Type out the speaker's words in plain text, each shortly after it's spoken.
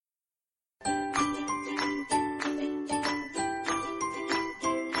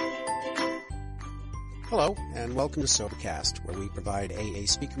Hello, and welcome to Sobercast, where we provide AA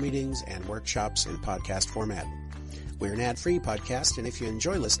speaker meetings and workshops in podcast format. We're an ad-free podcast, and if you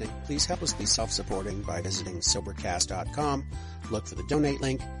enjoy listening, please help us be self-supporting by visiting Sobercast.com, look for the donate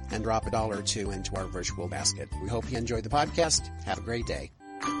link, and drop $1 or $2 into our virtual basket. We hope you enjoyed the podcast. Have a great day.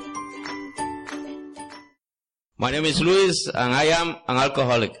 My name is Luis, and I am an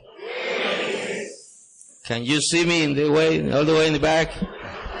alcoholic. Can you see me all the way in the back?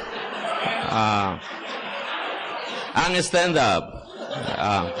 And stand up.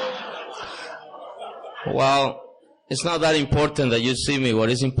 Well, it's not that important that you see me. What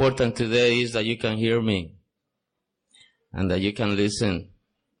is important today is that you can hear me and that you can listen.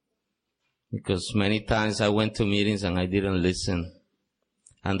 Because many times I went to meetings and I didn't listen.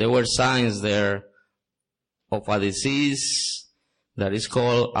 And there were signs there of a disease that is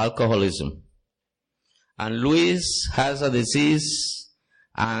called alcoholism. And Luis has a disease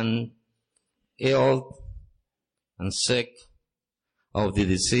and ill and sick of the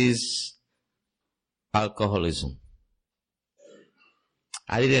disease alcoholism.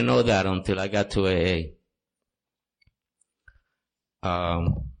 I didn't know that until I got to AA. I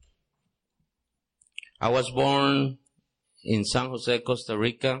was born in San Jose, Costa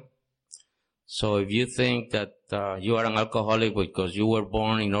Rica. So if you think that you are an alcoholic because you were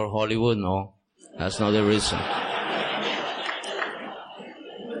born in North Hollywood, no, that's not the reason.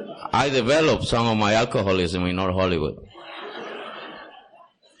 I developed some of my alcoholism in North Hollywood.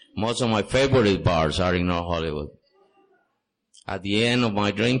 Most of my favorite bars are in North Hollywood. At the end of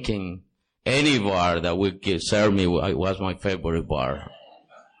my drinking, any bar that would serve me was my favorite bar.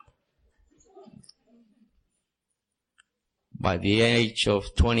 By the age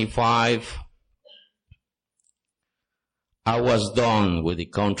of 25, I was done with the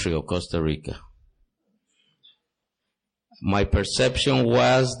country of Costa Rica. My perception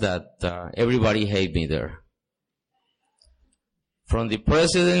was that everybody hated me there. From the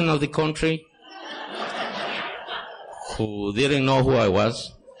president of the country, who didn't know who I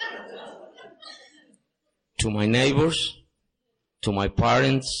was, to my neighbors, to my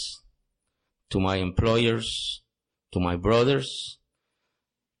parents, to my employers, to my brothers,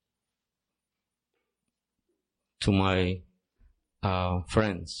 to my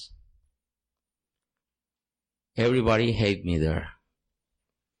friends. Everybody hated me there.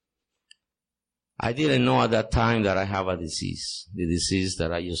 I didn't know at that time that I have a disease, the disease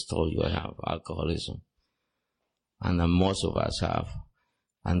that I just told you I have, alcoholism. And that most of us have.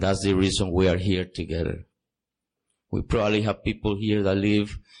 And that's the reason we are here together. We probably have people here that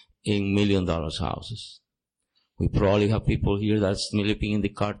live in $1 million houses. We probably have people here that's sleeping in the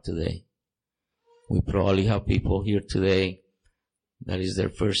car today. We probably have people here today that is their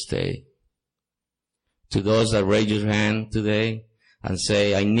first day. To those that raise your hand today and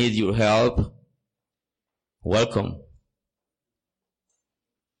say, I need your help, welcome.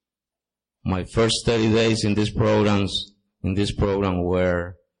 My first 30 days in this program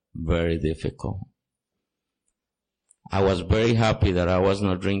were very difficult. I was very happy that I was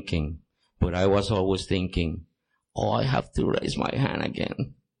not drinking, but I was always thinking, I have to raise my hand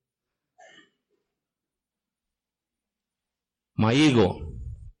again. My ego.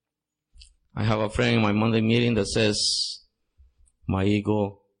 I have a friend in my Monday meeting that says, my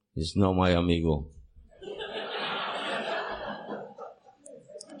ego is not my amigo.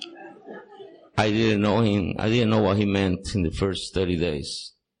 I didn't know him. I didn't know what he meant in the first 30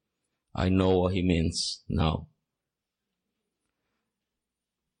 days. I know what he means now.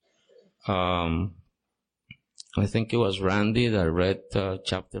 I think it was Randy that read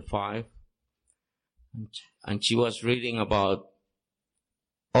chapter 5. And she was reading about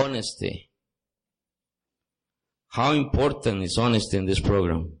honesty. How important is honesty in this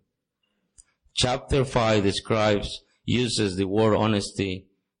program? Chapter 5 uses the word honesty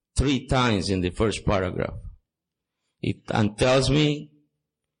 3 times in the first paragraph. And tells me,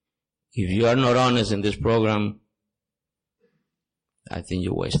 if you are not honest in this program, I think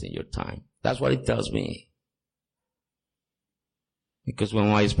you're wasting your time. That's what it tells me. Because when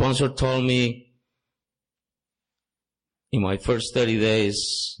my sponsor told me, in my first 30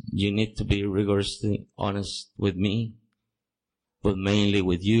 days, you need to be rigorously honest with me, but mainly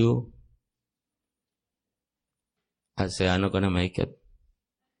with you, I say, I'm not going to make it.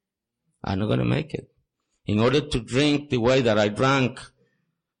 I'm not going to make it. In order to drink the way that I drank,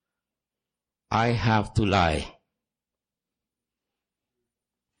 I have to lie.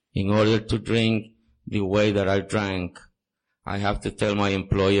 In order to drink the way that I drank, I have to tell my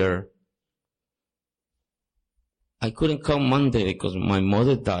employer, I couldn't come Monday because my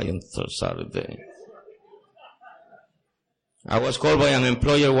mother died on Saturday. I was called by an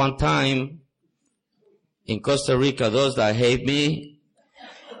employer one time in Costa Rica, those that hate me,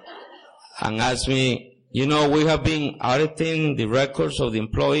 and ask me, we have been auditing the records of the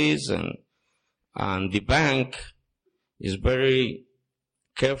employees, and the bank is very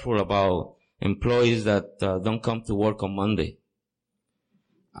careful about employees that don't come to work on Monday.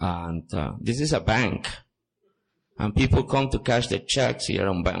 And this is a bank. And people come to cash their checks here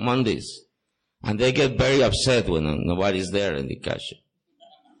on Mondays. And they get very upset when nobody's there in the cash.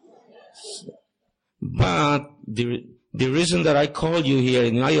 But the reason that I called you here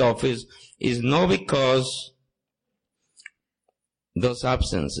in my office is not because those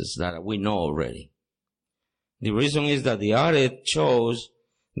absences that we know already. The reason is that the audit shows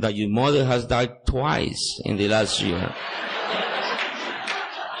that your mother has died twice in the last year.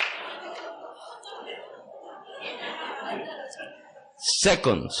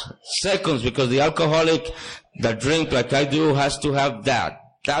 Seconds, because the alcoholic that drink like I do has to have that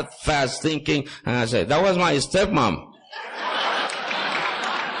fast thinking. And I said, that was my stepmom.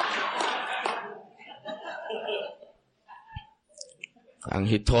 And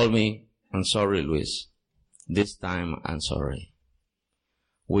he told me, I'm sorry, Luis. This time, I'm sorry.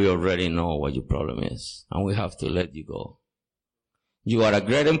 We already know what your problem is, and we have to let you go. You are a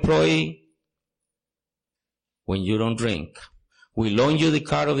great employee when you don't drink. We loan you the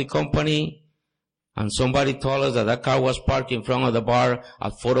car of the company, and somebody told us that car was parked in front of the bar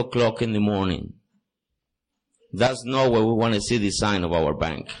at 4 o'clock in the morning. That's not where we want to see the sign of our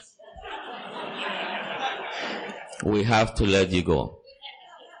bank. We have to let you go.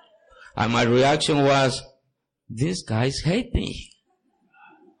 And my reaction was, these guys hate me.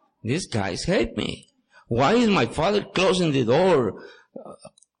 These guys hate me. Why is my father closing the door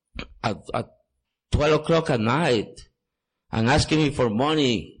at 12 o'clock at night and asking me for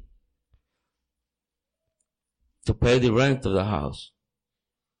money to pay the rent of the house?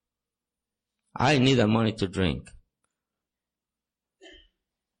 I need that money to drink.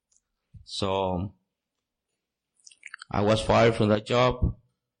 So I was fired from that job,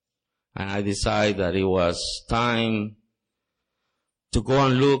 and I decided that it was time to go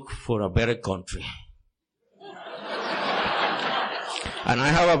and look for a better country. And I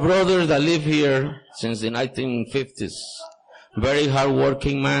have a brother that lived here since the 1950s. Very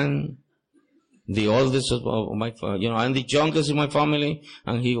hard-working man. The oldest of my, I'm the youngest in my family,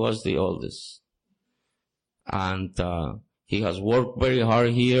 and he was the oldest. And he has worked very hard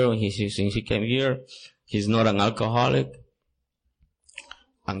here since he came here. He's not an alcoholic.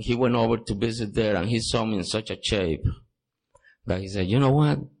 And he went over to visit there, and he saw me in such a shape that he said, you know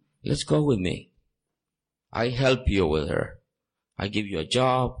what? Let's go with me. I help you over there. I give you a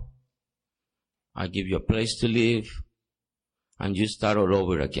job. I give you a place to live. And you start all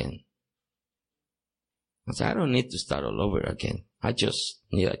over again. I said, I don't need to start all over again. I just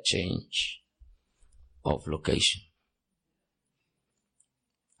need a change of location.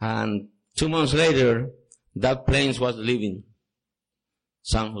 And 2 months later, that plane was leaving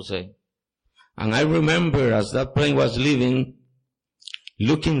San Jose. And I remember as that plane was leaving,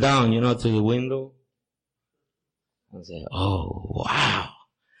 looking down, to the window, and say, oh, wow,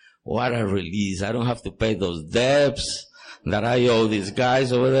 what a release. I don't have to pay those debts that I owe these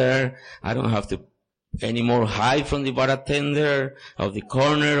guys over there. I don't have to anymore hide from the bartender of the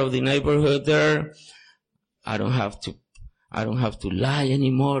corner of the neighborhood there. I don't have to lie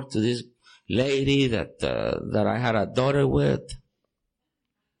anymore to this lady that I had a daughter with.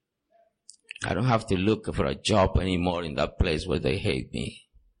 I don't have to look for a job anymore in that place where they hate me.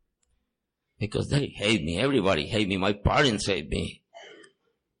 Because they hate me. Everybody hate me. My parents hate me.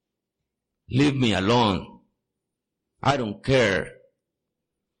 Leave me alone. I don't care.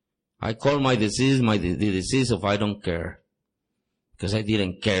 I call my disease the disease of I don't care. Because I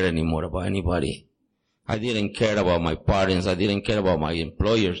didn't care anymore about anybody. I didn't care about my parents. I didn't care about my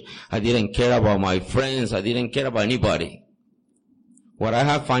employers. I didn't care about my friends. I didn't care about anybody. What I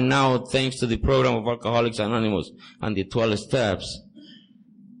have found out, thanks to the program of Alcoholics Anonymous and the 12 steps,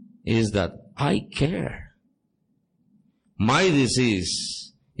 is that I care. My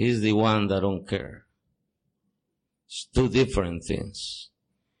disease is the one that don't care. It's two different things.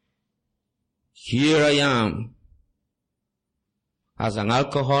 Here I am, as an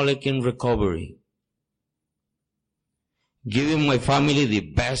alcoholic in recovery, giving my family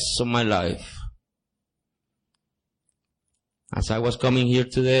the best of my life. As I was coming here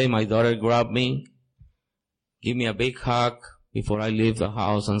today, my daughter grabbed me, gave me a big hug before I leave the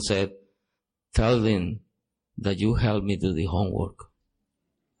house and said, tell them that you helped me do the homework.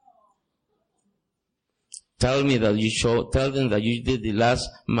 Tell them that you did the last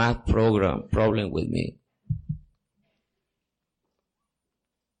math problem with me.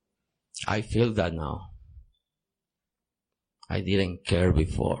 I feel that now. I didn't care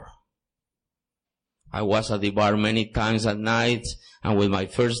before. I was at the bar many times at night, and with my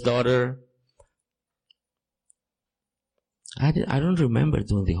first daughter, I don't remember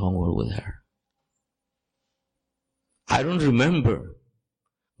doing the homework with her. I don't remember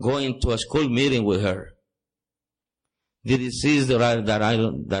going to a school meeting with her. The disease that I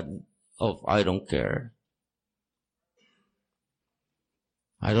don't care.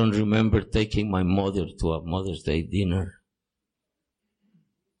 I don't remember taking my mother to a Mother's Day dinner.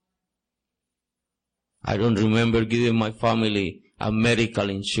 I don't remember giving my family a medical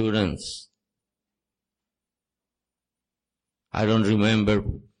insurance. I don't remember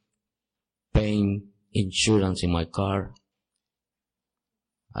paying insurance in my car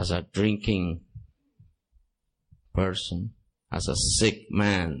as a drinking person, as a sick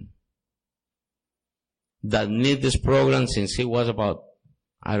man that need this program since he was about,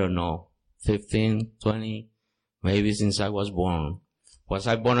 15, 20, maybe since I was born. Was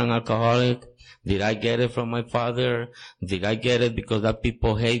I born an alcoholic? Did I get it from my father? Did I get it because that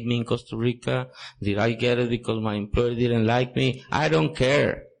people hate me in Costa Rica? Did I get it because my employer didn't like me? I don't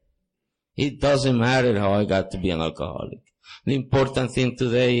care. It doesn't matter how I got to be an alcoholic. The important thing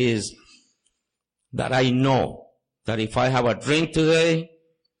today is that I know that if I have a drink today,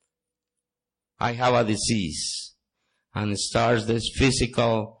 I have a disease. And it starts this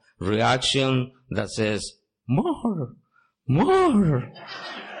physical reaction that says, more.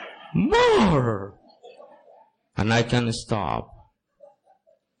 And I can stop.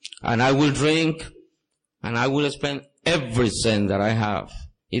 And I will drink, and I will spend every cent that I have.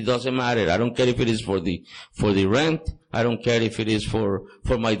 It doesn't matter. I don't care if it is for the rent. I don't care if it is for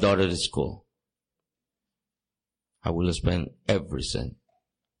my daughter's school. I will spend every cent.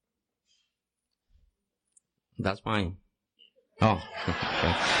 That's mine. Oh.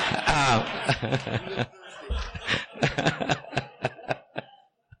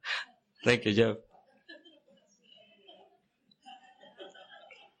 Thank you, Jeff.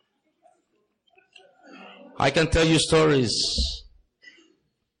 I can tell you stories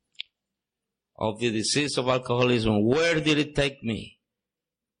of the disease of alcoholism. Where did it take me?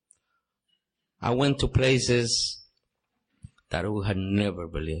 I went to places that I would have never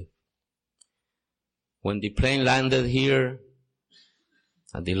believed. When the plane landed here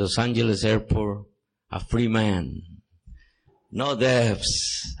at the Los Angeles airport, a free man. No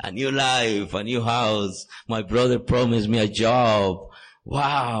debts, a new life, a new house. My brother promised me a job.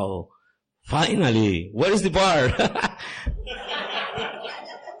 Wow. Finally, where is the bar?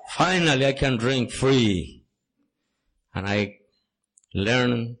 Finally, I can drink free. And I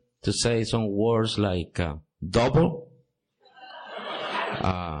learned to say some words like double.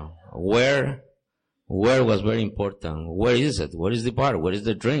 Where was very important. Where is it? Where is the bar? Where is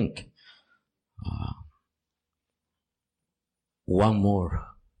the drink? One more.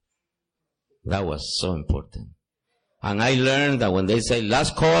 That was so important. And I learned that when they say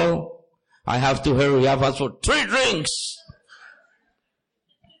last call, I have to hurry up, ask for 3 drinks.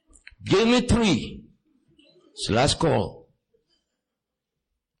 Give me 3. It's last call.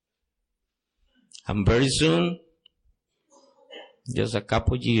 And very soon, just a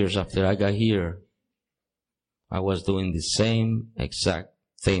couple years after I got here, I was doing the same exact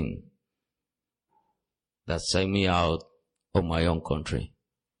thing that sent me out of my own country.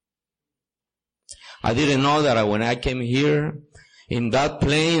 I didn't know that when I came here, in that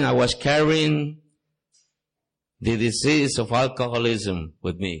plane, I was carrying the disease of alcoholism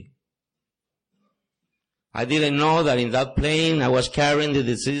with me. I didn't know that in that plane, I was carrying the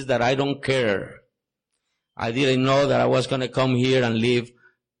disease that I don't care. I didn't know that I was going to come here and live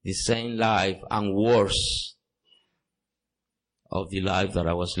the same life and worse of the life that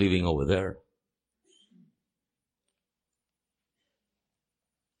I was living over there.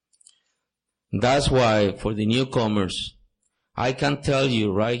 That's why for the newcomers, I can tell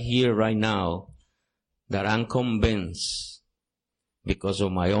you right here, right now, that I'm convinced, because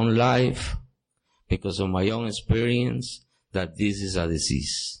of my own life, because of my own experience, that this is a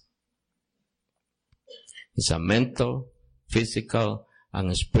disease. It's a mental, physical,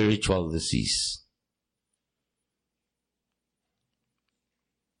 and spiritual disease.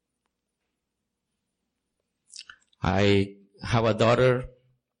 I have a daughter.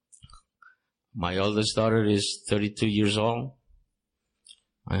 My oldest daughter is 32 years old.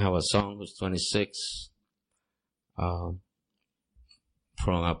 I have a son who's 26, from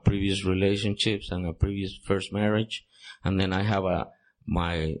a previous relationships and a previous first marriage. And then I have a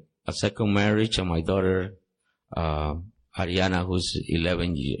second marriage, and my daughter, Ariana, who's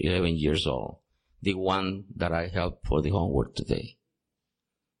 11 years old. The one that I helped for the homework today.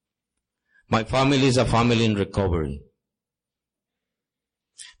 My family is a family in recovery.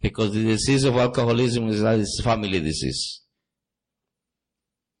 Because the disease of alcoholism is a family disease.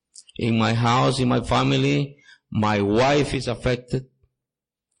 In my house, in my family, my wife is affected.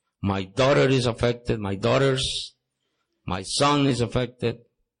 My daughter is affected. My daughters, my son is affected.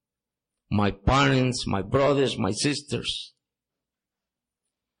 My parents, my brothers, my sisters.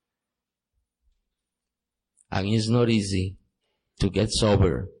 And it's not easy to get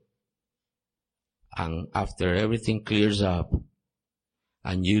sober. And after everything clears up,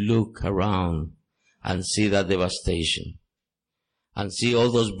 and you look around and see that devastation, and see all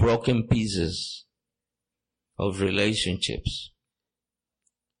those broken pieces of relationships.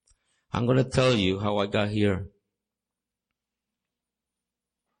 I'm going to tell you how I got here.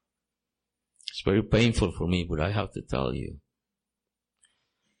 It's very painful for me, but I have to tell you.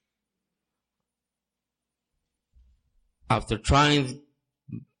 After trying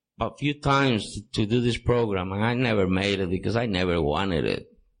a few times to do this program, and I never made it because I never wanted it.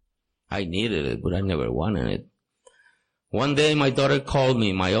 I needed it, but I never wanted it. One day my daughter called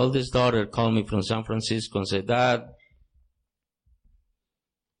me, my oldest daughter called me from San Francisco and said, Dad,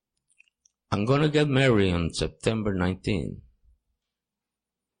 I'm going to get married on September 19.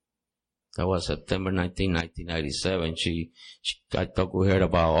 That was September 19, 1997. I talked with her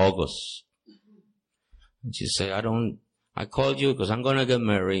about August. And she said, I called you because I'm going to get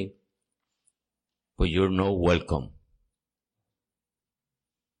married, but you're not welcome.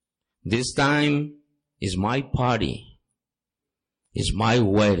 This time is my party. It's my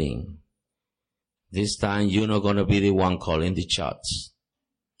wedding. This time you're not going to be the one calling the shots.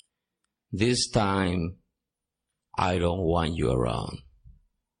 This time I don't want you around.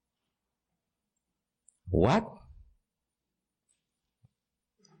 What?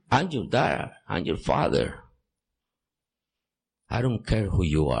 I'm your dad. I'm your father. I don't care who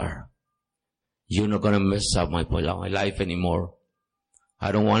you are. You're not going to mess up my life anymore.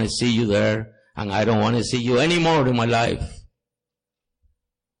 I don't want to see you there, and I don't want to see you anymore in my life.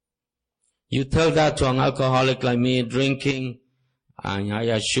 You tell that to an alcoholic like me drinking, and I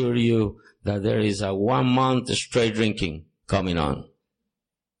assure you that there is a 1 month straight drinking coming on.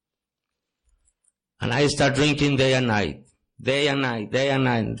 And I start drinking day and night.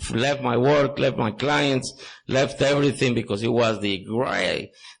 Left my work, left my clients, left everything because it was the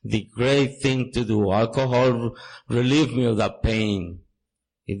great thing to do. Alcohol relieved me of that pain.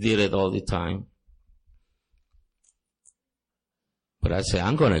 It did it all the time. But I said,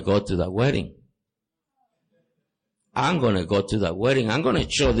 I'm going to go to that wedding. I'm going to go to that wedding. I'm going to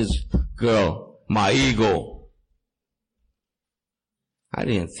show this girl my ego. I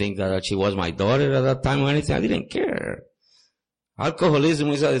didn't think that she was my daughter at that time or anything. I didn't care. Alcoholism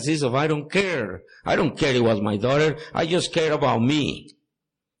is a disease of I don't care. I don't care it was my daughter. I just care about me.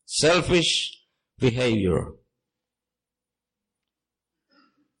 Selfish behavior.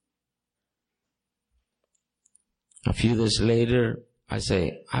 A few days later, I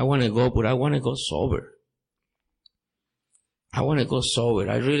say, I want to go, but I want to go sober. I want to go sober.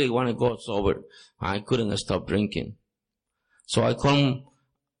 I really want to go sober. I couldn't stop drinking. So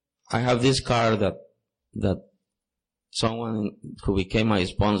I have this card that someone who became my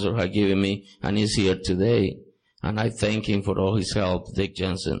sponsor had given me, and he's here today. And I thank him for all his help, Dick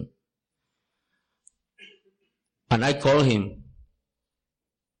Jensen. And I call him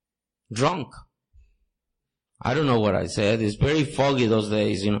drunk. I don't know what I said. It's very foggy those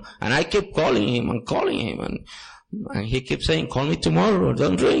days, And I kept calling him, and he kept saying, call me tomorrow,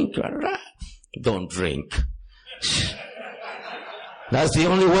 don't drink. Don't drink. That's the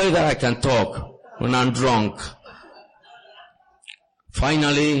only way that I can talk when I'm drunk.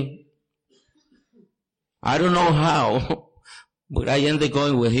 Finally, I don't know how, but I ended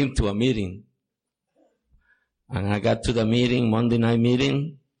going with him to a meeting. And I got to the meeting, Monday night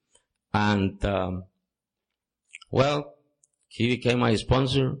meeting, and, he became my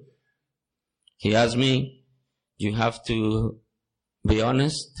sponsor. He asked me, you have to be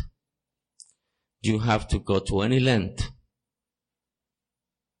honest. You have to go to any length.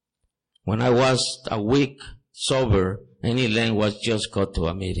 When I was a week sober, any length was just go to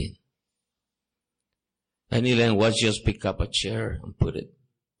a meeting. Any length was just pick up a chair and put it.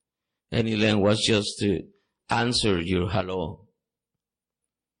 Any length was just to answer your hello.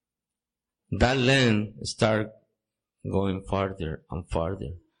 That length start going farther and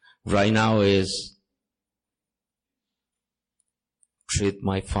farther. Right now is treat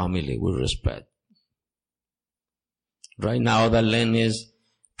my family with respect. Right now that lane is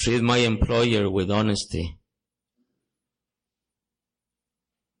treat my employer with honesty.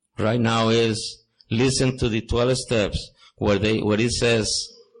 Right now is listen to the 12 steps where it says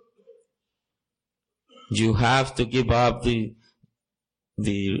you have to give up the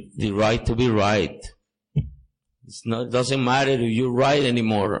the right to be right. It doesn't matter if you're right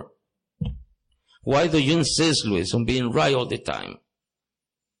anymore. Why do you insist, Luis, on being right all the time?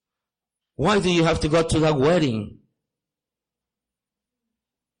 Why do you have to go to that wedding?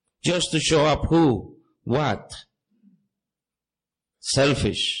 Just to show up who? What?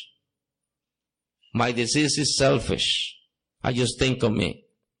 Selfish. My disease is selfish. I just think of me.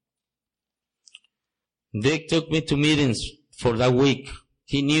 Dick took me to meetings for that week.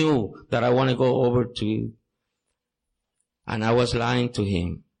 He knew that I want to go over to, and I was lying to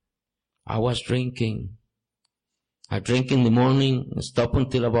him. I was drinking. I drink in the morning, stop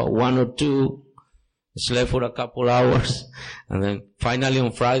until about 1 or 2, slept for a couple hours, and then finally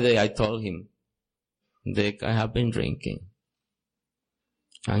on Friday I told him, Dick, I have been drinking.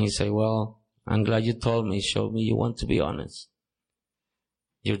 And he said, well, I'm glad you told me. Show me you want to be honest.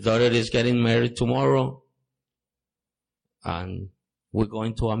 Your daughter is getting married tomorrow, and we're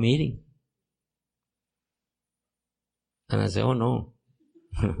going to a meeting. And I said, oh no.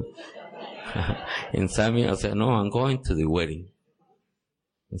 Inside me, I said, no, I'm going to the wedding.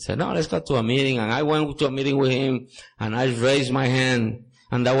 He said, no, let's go to a meeting. And I went to a meeting with him, and I raised my hand,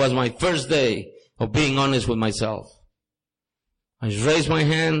 and that was my first day of being honest with myself. I raised my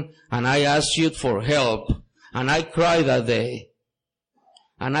hand, and I asked you for help, and I cried that day.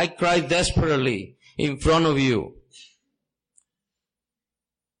 And I cried desperately in front of you.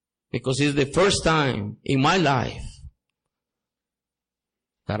 Because it's the first time in my life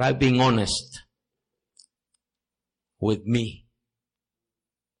that I've been honest with me.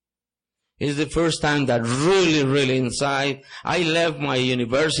 It's the first time that really inside, I left my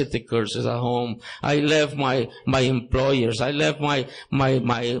university courses at home. I left my employers. I left my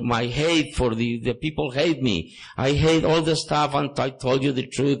hate for the people hate me. I hate all the stuff, and I told you the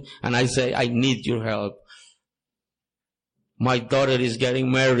truth, and I say, I need your help. My daughter is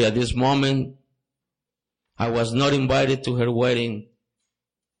getting married at this moment. I was not invited to her wedding.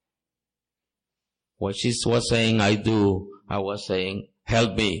 What she was saying, I do. I was saying,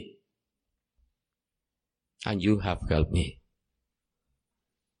 help me. And you have helped me.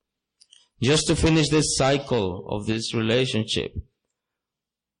 Just to finish this cycle of this relationship,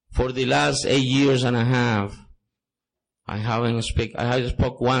 for the last 8 years and a half, I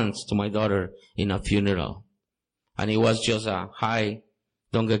spoke once to my daughter in a funeral. And it was just a, hi,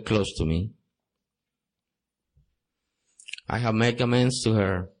 don't get close to me. I have made amends to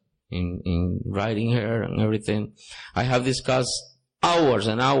her in writing her and everything. I have discussed hours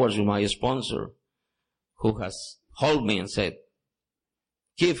and hours with my sponsor, who has held me and said,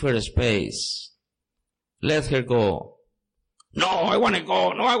 give her space. Let her go. No, I want to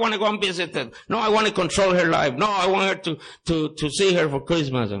go. No, I want to go and visit her. No, I want to control her life. No, I want her to see her for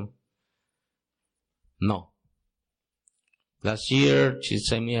Christmas. No. Last year, she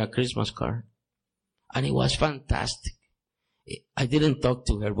sent me a Christmas card. And it was fantastic. I didn't talk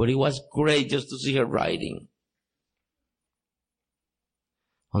to her, but it was great just to see her writing.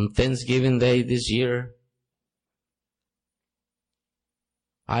 On Thanksgiving Day this year,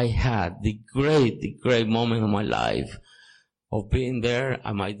 I had the great moment of my life of being there,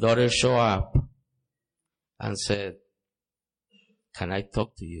 and my daughter showed up and said, can I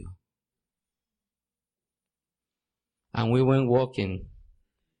talk to you? And we went walking.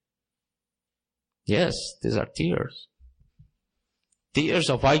 Yes, these are tears. Tears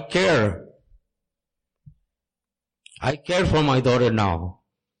of I care. I care for my daughter now.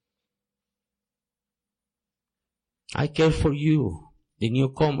 I care for you, the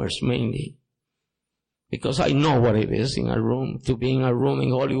newcomers mainly. Because I know what it is to be in a room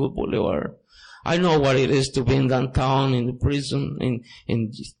in Hollywood Boulevard. I know what it is to be in downtown, in the prison,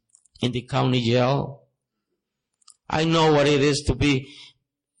 in the county jail. I know what it is to be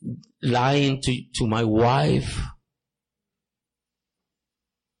lying to my wife,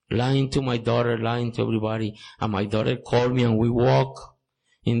 lying to my daughter, lying to everybody. And my daughter called me, and we walk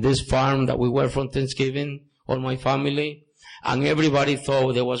in this farm that we were from Thanksgiving, all my family. And everybody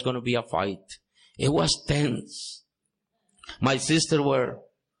thought there was going to be a fight. It was tense. My sister were.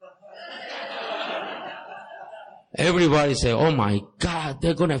 Everybody said, oh my God,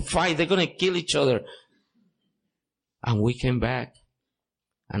 they're going to fight. They're going to kill each other. And we came back.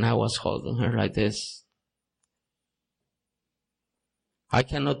 And I was holding her like this. I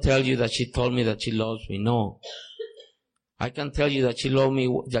cannot tell you that she told me that she loves me. No. I can tell you that she loved me,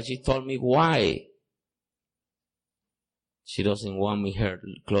 that she told me why she doesn't want me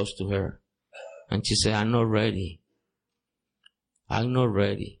close to her. And she said, I'm not ready. I'm not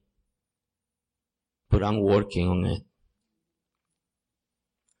ready. But I'm working on it.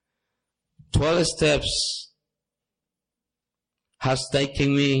 12 steps has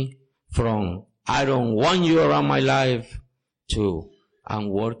taken me from I don't want you around my life to I'm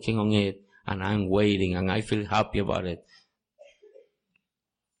working on it and I'm waiting and I feel happy about it.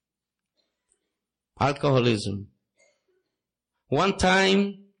 Alcoholism. One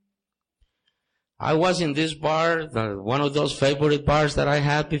time, I was in this bar, one of those favorite bars that I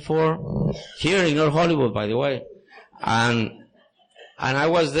had before, here in North Hollywood, by the way. And I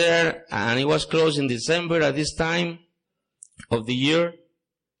was there, and it was closed in December at this time of the year.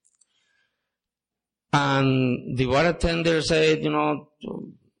 And the bartender said,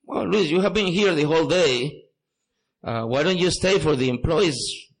 well, Luis, you have been here the whole day. Why don't you stay for the employees'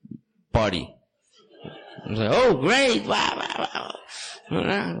 party? I said, oh, great. Wow.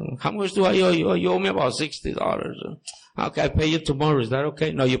 How much do I owe you? You owe me about $60. Okay, I pay you tomorrow. Is that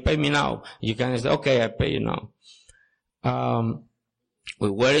okay? No, you pay me now. You can say, okay, I pay you now. We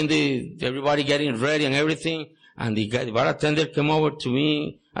were everybody getting ready and everything, and the bartender came over to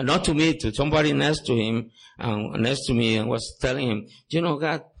me, not to me, to somebody next to him, next to me, and was telling him,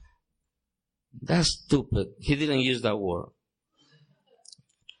 God, that's stupid. He didn't use that word.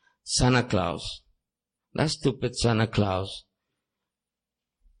 Santa Claus. That stupid Santa Claus.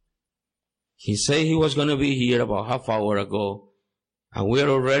 He said he was going to be here about half hour ago, and we're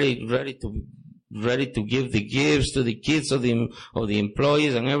already ready to give the gifts to the kids of the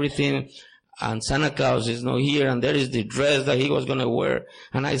employees and everything. And Santa Claus is not here, and there is the dress that he was going to wear.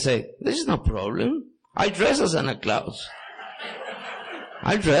 And I said, this is no problem. I dress as Santa Claus.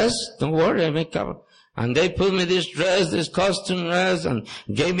 I dress. Don't worry, I make up. And they put me this costume dress, and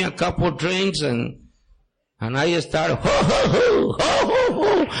gave me a couple of drinks, and I started, ho, ho, ho, ho,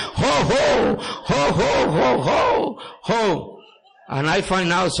 ho, ho, ho, ho, ho, ho, ho, ho. And I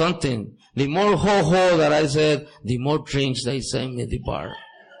find out something. The more ho, ho that I said, the more drinks they send me at the bar.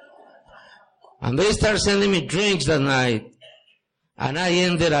 And they start sending me drinks that night. And I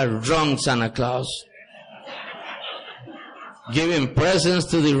ended a drunk Santa Claus. Giving presents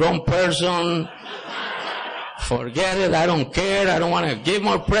to the wrong person. Forget it, I don't care, I don't want to give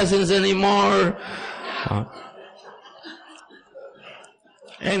more presents anymore.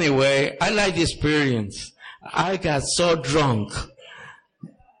 Anyway, I like the experience. I got so drunk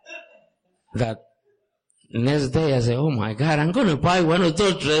that next day I said, oh my God, I'm going to buy one of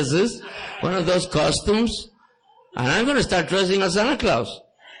those dresses, one of those costumes, and I'm going to start dressing as Santa Claus.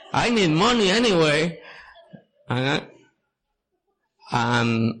 I need money anyway. And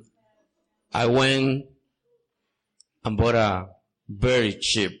I went and bought a very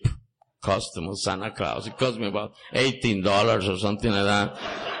cheap costume of Santa Claus. It cost me about $18 or something like that.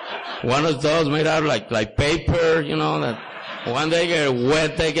 One of those made out like paper, that when they get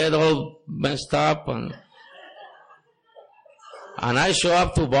wet, they get all messed up. And I show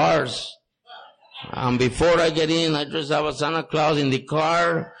up to bars. And before I get in, I dress up as Santa Claus in the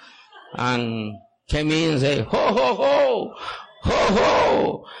car and came in and say, ho, ho, ho, ho,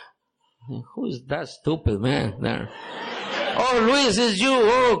 ho. Who is that stupid man there? Oh, Luis, it's you.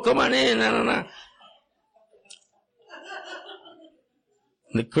 Oh, come on in.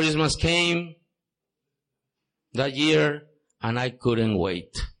 The Christmas came that year, and I couldn't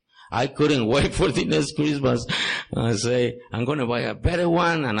wait. I couldn't wait for the next Christmas. I say, I'm going to buy a better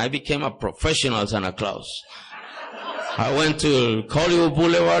one, and I became a professional Santa Claus. I went to Hollywood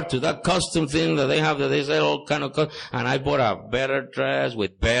Boulevard to that costume thing that they have, that they sell all kind of costumes, and I bought a better dress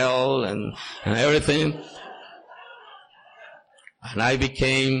with bell and everything. And I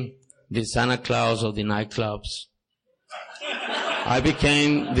became the Santa Claus of the nightclubs. I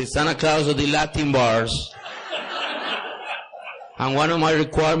became the Santa Claus of the Latin bars. And one of my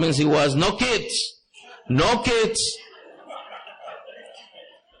requirements, it was no kids. No kids.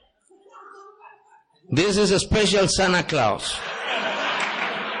 This is a special Santa Claus.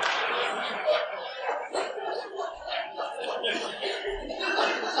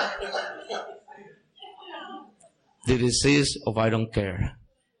 The disease of I don't care.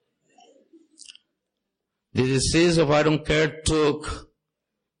 The disease of I don't care took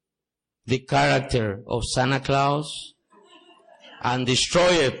the character of Santa Claus and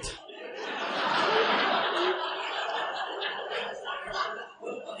destroyed it.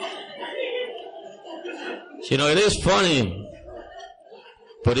 It is funny,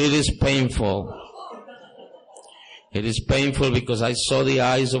 but it is painful. It is painful because I saw the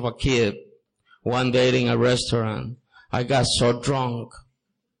eyes of a kid one day in a restaurant. I got so drunk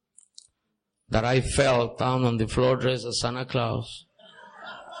that I fell down on the floor dressed as Santa Claus.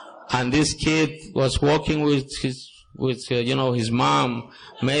 And this kid was walking with his mom,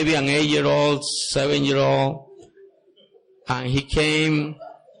 maybe an 8-year-old, 7-year-old. And he came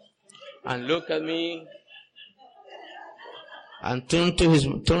and looked at me. and turned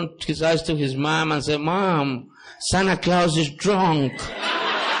his eyes to his mom and said, "Mom, Santa Claus is drunk."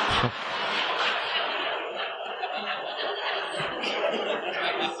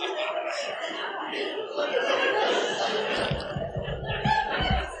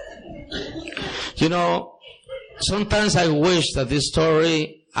 You know, sometimes I wish that this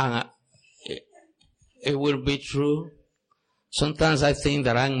story, it will be true. Sometimes I think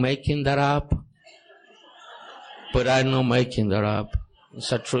that I'm making that up, but I'm not making that up.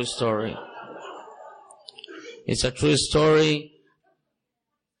 It's a true story. It's a true story.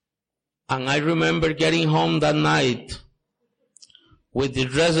 And I remember getting home that night with the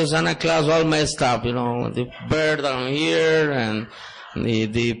dress of Santa Claus all messed up, you know, the bird down here and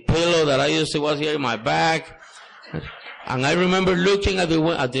the pillow that I used to was here in my back. And I remember looking at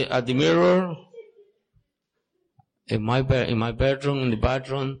the mirror in my bedroom, in the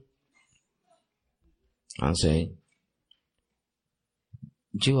bathroom, and saying,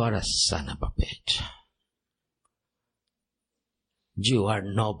 "You are a son of a bitch. You are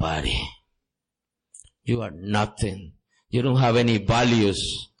nobody. You are nothing. You don't have any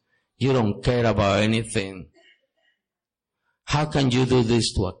values. You don't care about anything. How can you do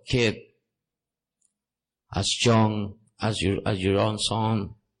this to a kid as young as your own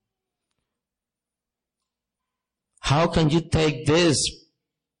son? How can you take this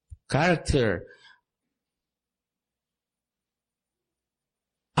character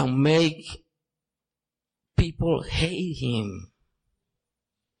and make people hate him?"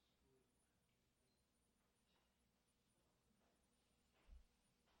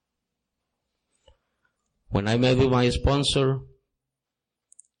 When I met with my sponsor,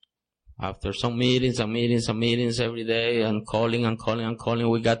 after some meetings every day and calling,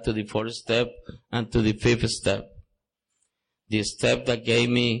 we got to the fourth step and to the fifth step. The step that gave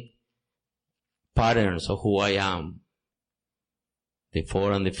me patterns of who I am. The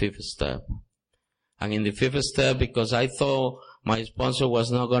fourth and the fifth step. And in the fifth step, because I thought my sponsor was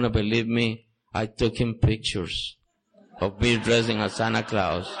not going to believe me, I took him pictures of me dressing as Santa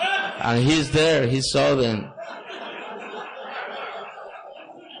Claus. And he's there, he saw them.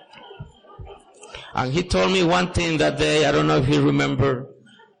 And he told me one thing that day, I don't know if he remember,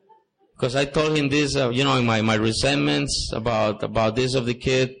 because I told him this, in my resentments about this of the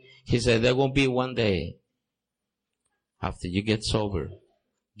kid. He said, there won't be one day after you get sober.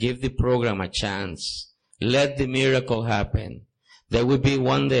 Give the program a chance. Let the miracle happen. There will be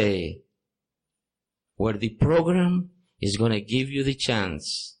one day where the program is going to give you the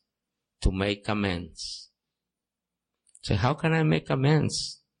chance to make amends. So how can I make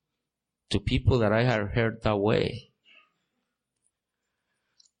amends to people that I have hurt that way?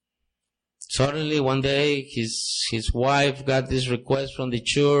 Suddenly one day his wife got this request from the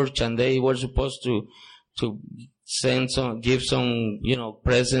church, and they were supposed to give some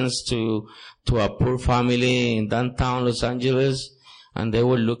presents to a poor family in downtown Los Angeles, and they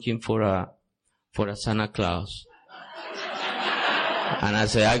were looking for a Santa Claus. And I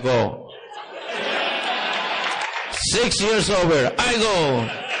say, I go. 6 years over, I go.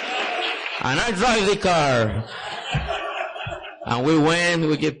 And I drive the car. And we went,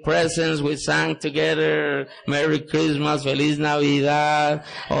 we get presents, we sang together, Merry Christmas, Feliz Navidad,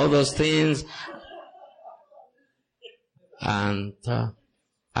 all those things. And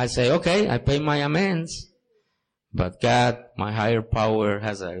I say, okay, I pay my amends. But God, my higher power,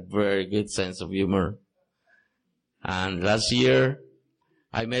 has a very good sense of humor. And last year,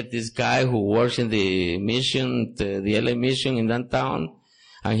 I met this guy who works in the mission, the LA mission in downtown,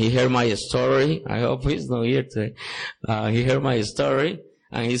 and he heard my story. I hope he's not here today. He heard my story,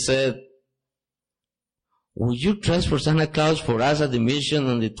 and he said, "Will you dress for Santa Claus for us at the mission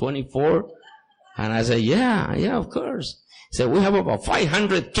on the 24th? And I said, yeah, of course. He said, we have about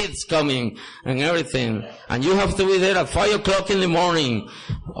 500 kids coming and everything, and you have to be there at 5 o'clock in the morning.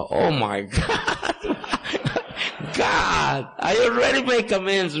 Oh my God. God, I already make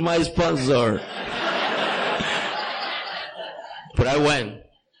amends with my sponsor. But I went.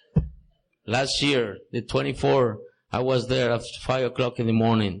 Last year, the 24th, I was there at 5 o'clock in the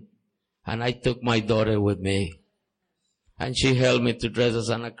morning, and I took my daughter with me. And she helped me to dress as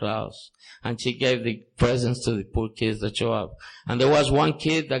Santa Claus. And she gave the presents to the poor kids that show up. And there was one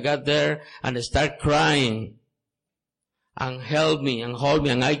kid that got there and started crying and held me and hold me,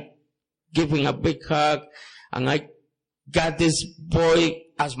 and I gave him a big hug, and I got this boy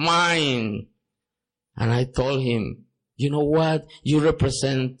as mine. And I told him, you know what? You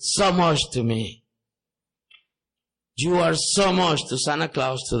represent so much to me. You are so much to Santa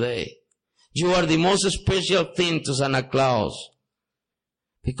Claus today. You are the most special thing to Santa Claus.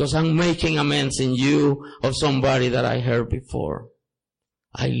 because I'm making amends in you of somebody that I hurt before.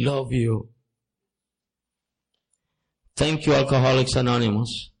 I love you. Thank you, Alcoholics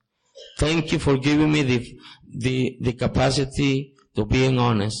Anonymous. Thank you for giving me the capacity to being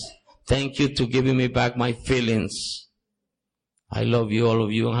honest. Thank you to giving me back my feelings. I love you, all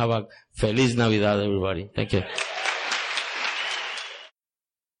of you, and have a Feliz Navidad, everybody. Thank you.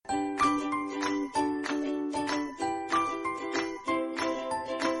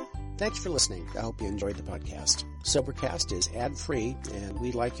 Thanks for listening. I hope you enjoyed the podcast. Sobercast is ad-free, and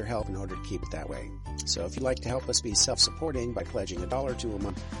we'd like your help in order to keep it that way. So if you'd like to help us be self-supporting by pledging $1 or $2 a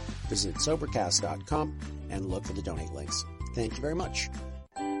month, visit Sobercast.com and look for the donate links. Thank you very much.